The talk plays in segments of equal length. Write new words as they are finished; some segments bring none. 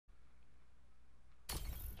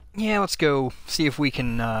Yeah, let's go see if we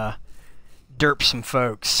can derp some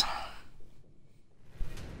folks.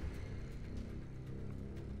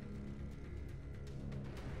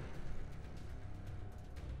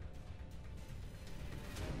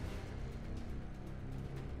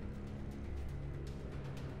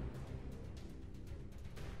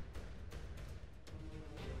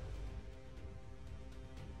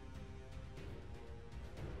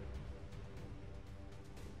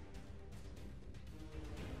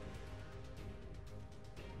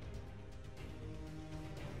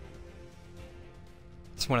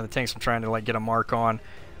 It's one of the tanks I'm trying to like get a mark on.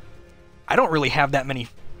 I don't really have that many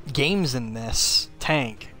games in this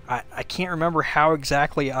tank. I can't remember how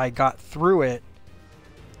exactly I got through it.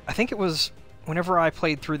 I think it was whenever I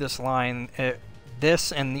played through this line,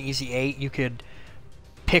 this and the Easy 8, you could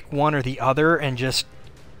pick one or the other and just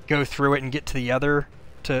go through it and get to the other,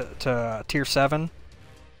 to Tier 7.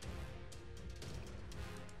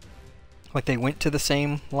 Like they went to the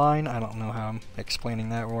same line. I don't know how I'm explaining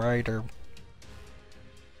that right or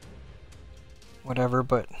whatever,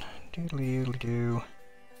 but doodly-doodly-doo.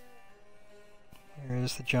 There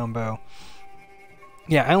is the jumbo.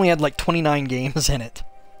 Yeah, I only had like 29 games in it.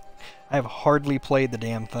 I have hardly played the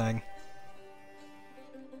damn thing.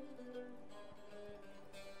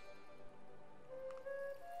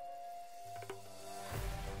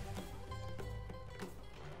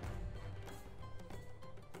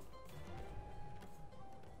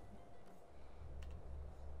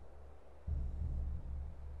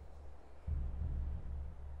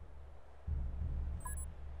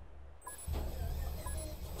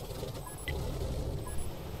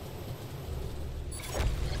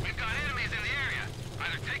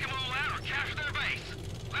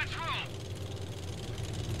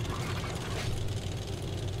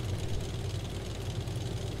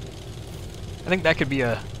 I think that could be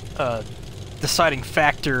a deciding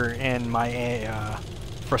factor in my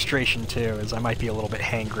frustration too, as I might be a little bit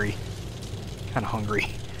hangry. Kind of hungry.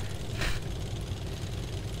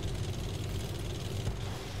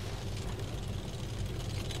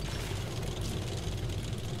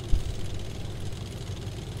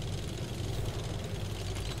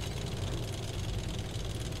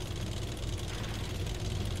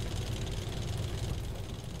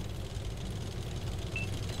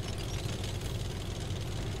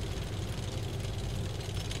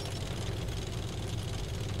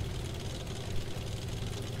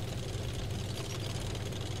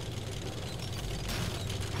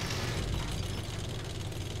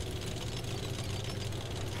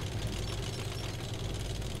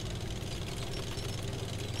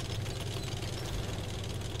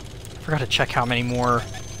 Forgot to check how many more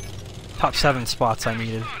top 7 spots I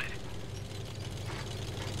needed.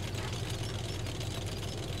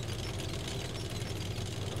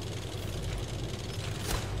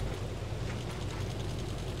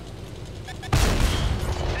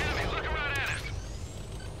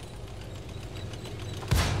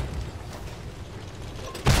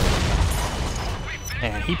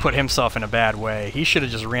 Man, he put himself in a bad way. He should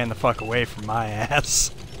have just ran the fuck away from my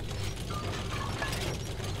ass.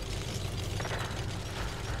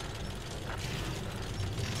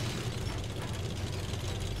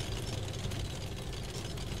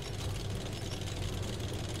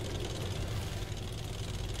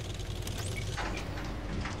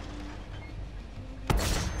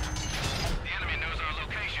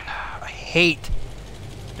 Hate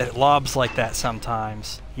that it lobs like that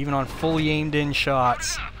sometimes, even on fully aimed in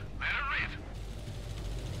shots.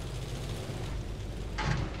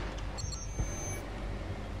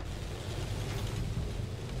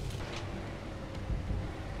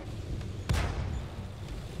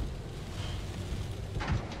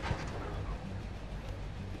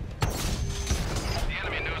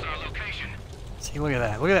 See, look at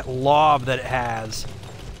that. Look at that lob that it has.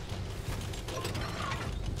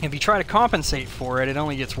 If you try to compensate for it, it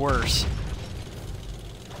only gets worse. The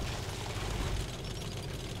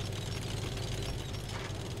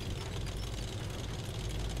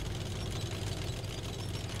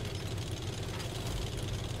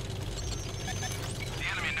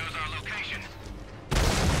enemy knows our location.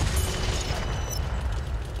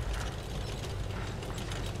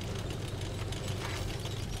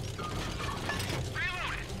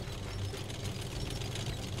 Reloaded.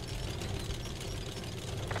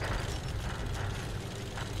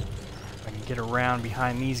 I can get around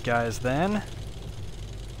behind these guys then.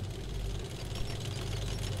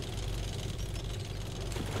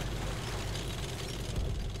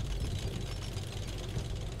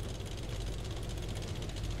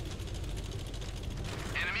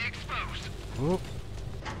 Enemy exposed. Whoop.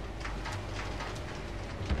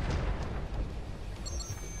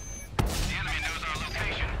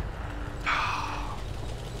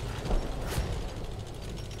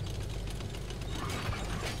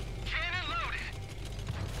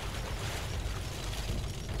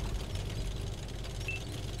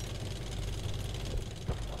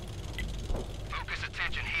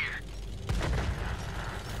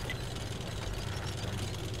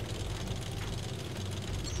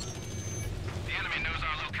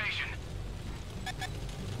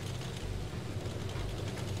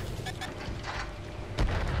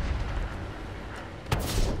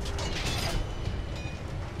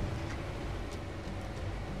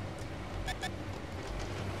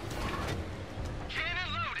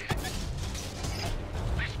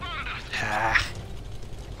 Ah.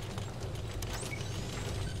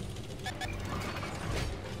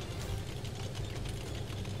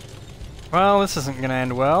 Well, this isn't gonna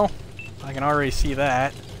end well. I can already see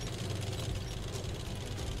that.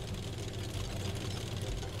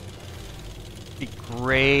 It'd be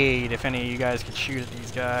great if any of you guys could shoot at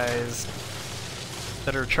these guys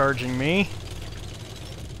that are charging me.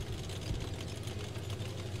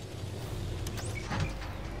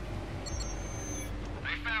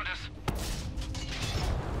 They found us.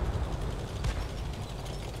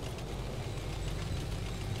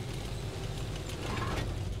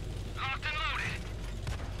 Locked and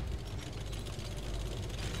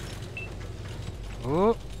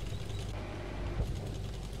loaded. Ooh.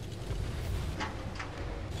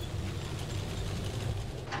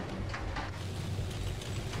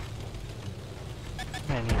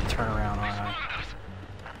 I need to turn around, They alright. spotted us.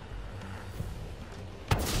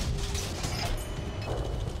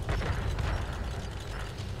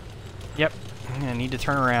 Yep, I need to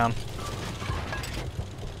turn around.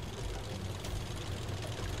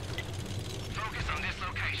 Focus on this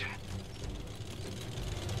location.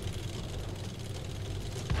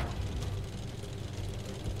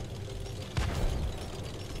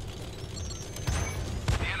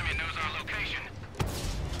 The enemy knows our location.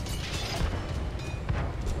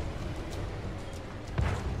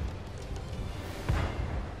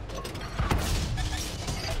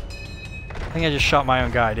 I think I just shot my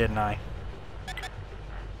own guy, didn't I?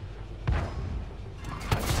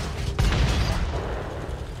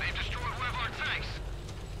 They've destroyed one of our tanks.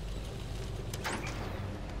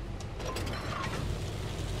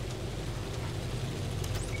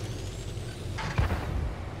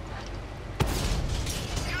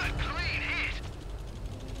 Good, clean hit.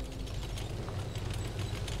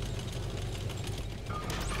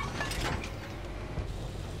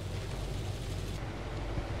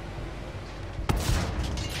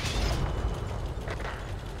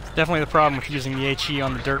 Definitely the problem with using the HE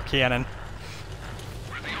on the dirt cannon.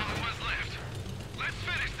 We're the only ones left. Let's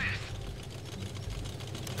finish this.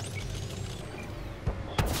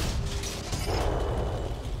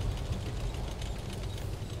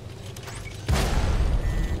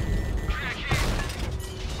 Track hit.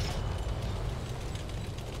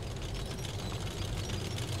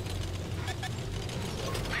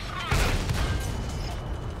 They spotted us.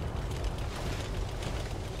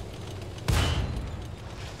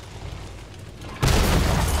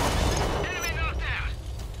 Enemy knocked out.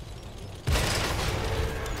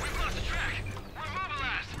 We've lost the track. We're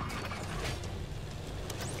mobilized.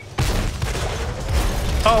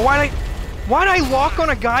 Oh, why'd I lock on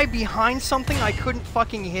a guy behind something I couldn't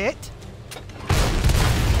fucking hit? Pull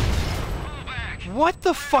back. What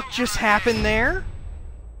the fuck just happened there?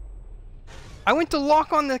 I went to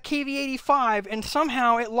lock on the KV-85 and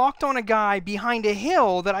somehow it locked on a guy behind a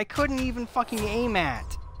hill that I couldn't even fucking aim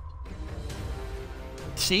at.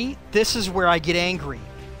 See? This is where I get angry.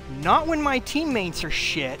 Not when my teammates are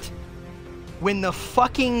shit. When the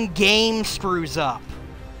fucking game screws up.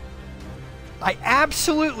 I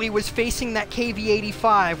absolutely was facing that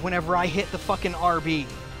KV-85 whenever I hit the fucking RB.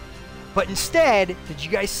 But instead, did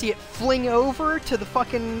you guys see it fling over to the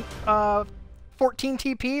fucking 14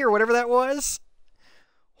 TP or whatever that was?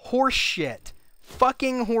 Horse shit.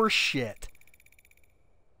 Fucking horse shit.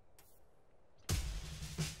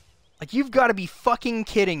 Like, you've got to be fucking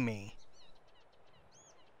kidding me.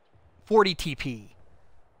 40 TP.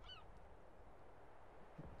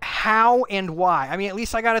 How and why? I mean, at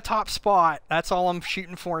least I got a top spot. That's all I'm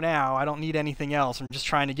shooting for now. I don't need anything else. I'm just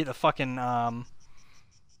trying to get the fucking long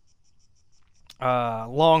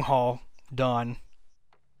haul done.